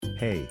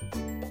Hey,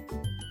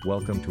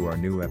 welcome to our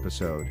new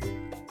episode.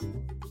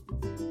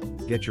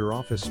 Get your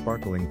office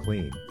sparkling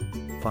clean.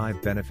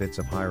 5 benefits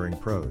of hiring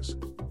pros.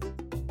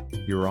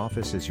 Your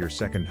office is your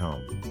second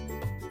home.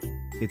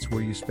 It's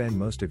where you spend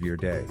most of your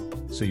day,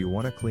 so you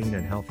want a clean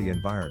and healthy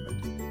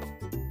environment.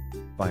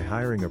 By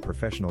hiring a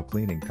professional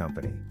cleaning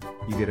company,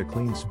 you get a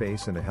clean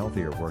space and a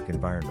healthier work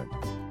environment.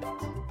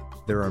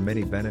 There are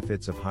many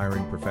benefits of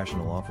hiring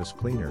professional office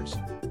cleaners,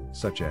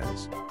 such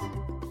as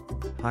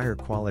higher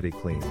quality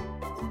cleaning.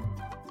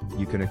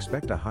 You can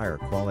expect a higher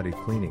quality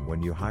cleaning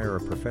when you hire a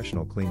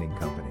professional cleaning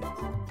company.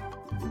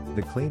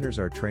 The cleaners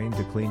are trained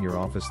to clean your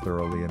office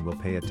thoroughly and will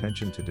pay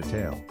attention to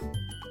detail.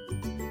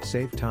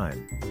 Save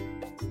time.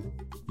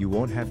 You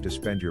won't have to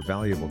spend your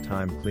valuable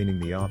time cleaning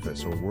the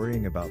office or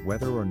worrying about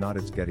whether or not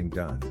it's getting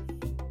done.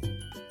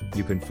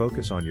 You can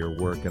focus on your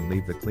work and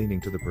leave the cleaning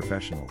to the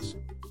professionals.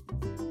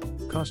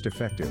 Cost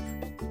effective.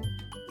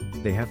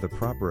 They have the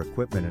proper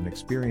equipment and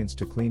experience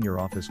to clean your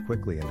office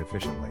quickly and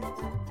efficiently.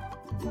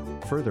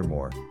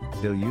 Furthermore,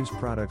 they'll use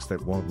products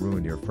that won't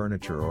ruin your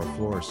furniture or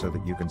floors so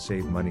that you can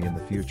save money in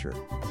the future.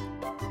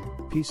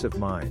 Peace of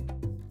mind.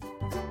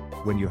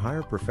 When you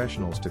hire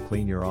professionals to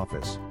clean your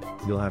office,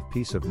 you'll have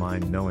peace of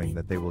mind knowing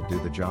that they will do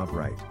the job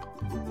right.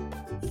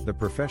 The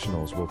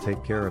professionals will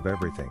take care of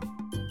everything,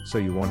 so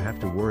you won't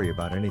have to worry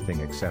about anything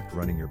except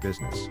running your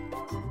business.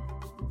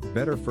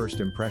 Better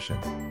first impression.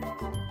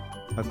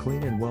 A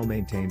clean and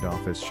well-maintained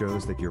office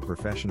shows that you're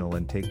professional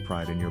and take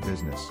pride in your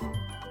business.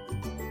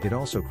 It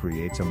also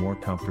creates a more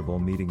comfortable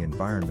meeting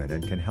environment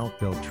and can help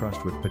build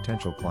trust with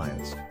potential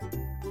clients.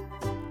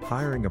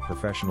 Hiring a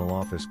professional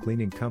office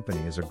cleaning company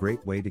is a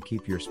great way to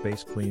keep your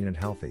space clean and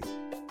healthy.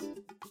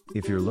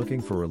 If you're looking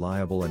for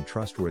reliable and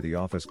trustworthy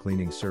office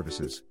cleaning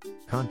services,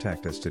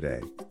 contact us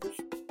today.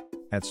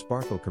 At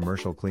Sparkle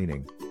Commercial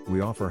Cleaning,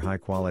 we offer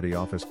high-quality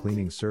office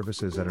cleaning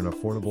services at an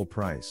affordable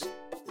price.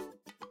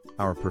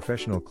 Our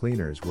professional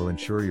cleaners will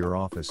ensure your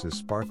office is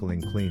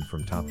sparkling clean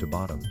from top to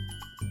bottom.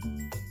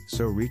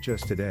 So reach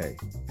us today,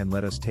 and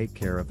let us take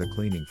care of the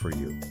cleaning for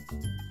you.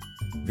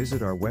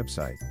 Visit our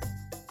website,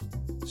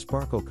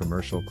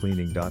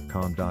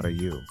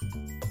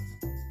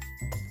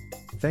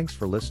 sparklecommercialcleaning.com.au. Thanks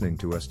for listening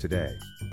to us today.